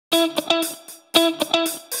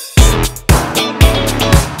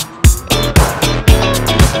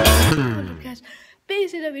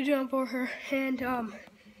CW jump for her, and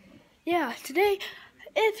yeah, today,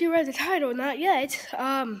 if you read the title, not yet,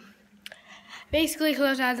 basically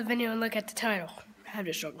close out the video and look at the title. I'm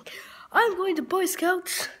just joking. I'm going to Boy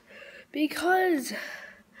Scouts because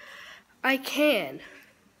I can.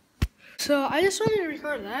 So I just wanted to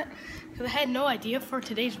record that because I had no idea for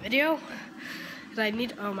today's video. Because I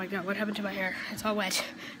need, oh my god, what happened to my hair? It's all wet.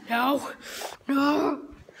 No.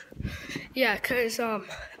 Yeah, because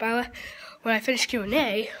when I finished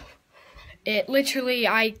Q&A, it literally,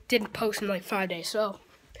 I didn't post in like 5 days, so.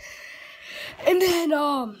 And then,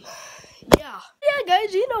 yeah,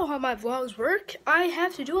 guys, you know how my vlogs work. I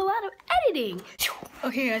have to do a lot of editing.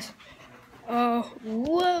 Okay, guys.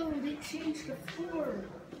 Whoa, they changed the floor.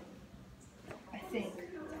 I think.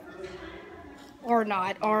 Or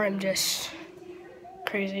not, or I'm just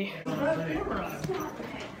crazy.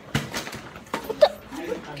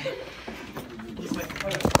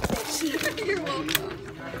 You're welcome.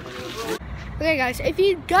 Okay, guys, if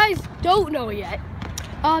you guys don't know yet,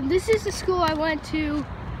 this is the school I went to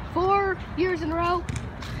 4 years in a row.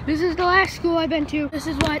 This is the last school I've been to. This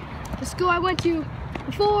is what the school I went to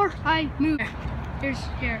before I moved.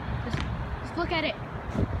 Here. Just look at it.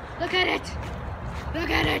 Look at it. Look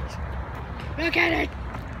at it. Look at it.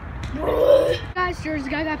 Guys, there's the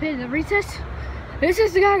guy got hit at recess. This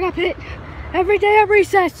is the guy got hit every day at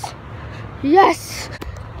recess. Yes.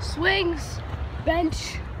 Swings,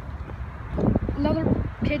 bench, another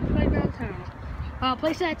kid playground town.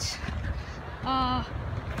 Play sets.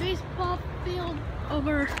 Baseball field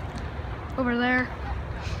over there.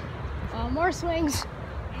 More swings,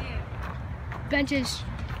 benches,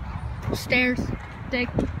 stairs,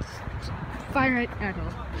 fire hit, I don't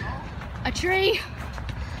know. A tree,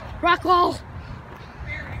 rock wall,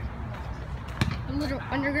 a little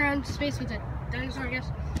underground space with a dinosaur, I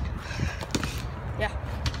guess. Yeah.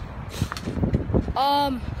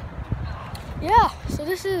 Yeah, so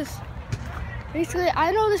this is basically,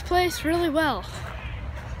 I know this place really well.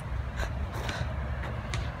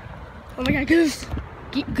 Oh my god, goose!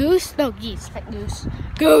 Goose? No, geese. Not goose.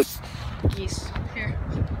 Goose! Geese. Here.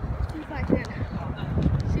 See if I can.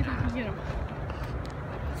 See if I can get them.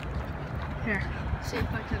 Here. See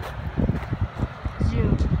if I can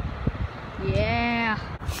zoom. Yeah.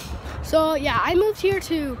 So yeah, I moved here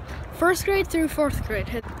to 1st grade through 4th grade.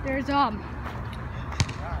 There's a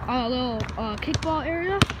little kickball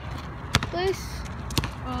area place.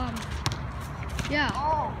 Yeah.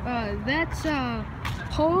 That's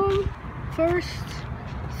home, 1st,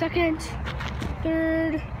 2nd,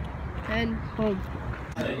 3rd, and home.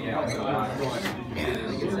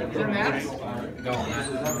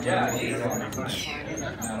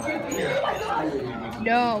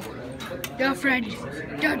 No, Fred,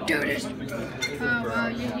 don't do this. Oh, wow,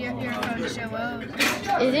 your phone's so well.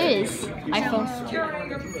 It is. iPhone.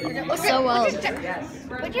 So well.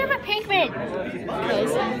 But you're a Pikmin.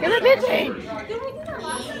 You're a Pikmin.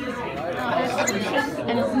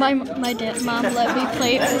 And my mom let me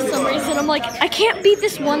play it for some reason. I'm like, I can't beat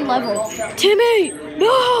this one level. Timmy,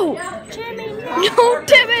 no! No,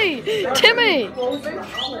 Timmy!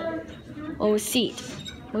 Oh, seat.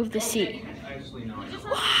 Move the seat.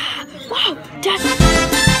 Wow,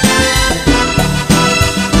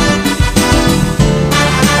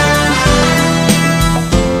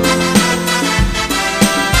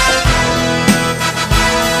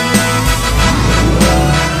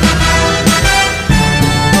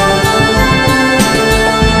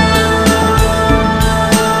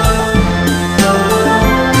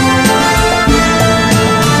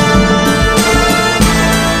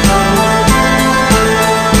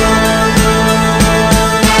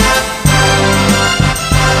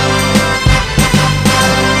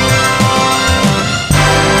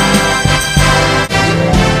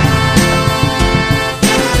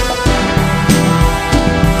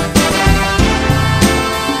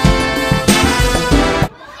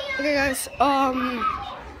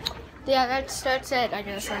 yeah, that's it, I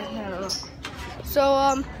guess. I don't know.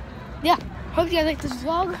 So, yeah, hope you guys like this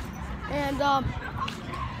vlog, and,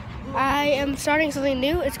 I am starting something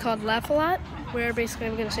new. It's called Laugh A Lot, where basically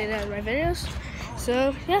I'm gonna say that in my videos.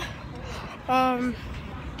 So, yeah,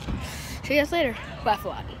 see you guys later. Laugh a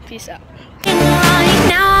lot. Peace out. Right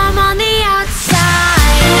now I'm on the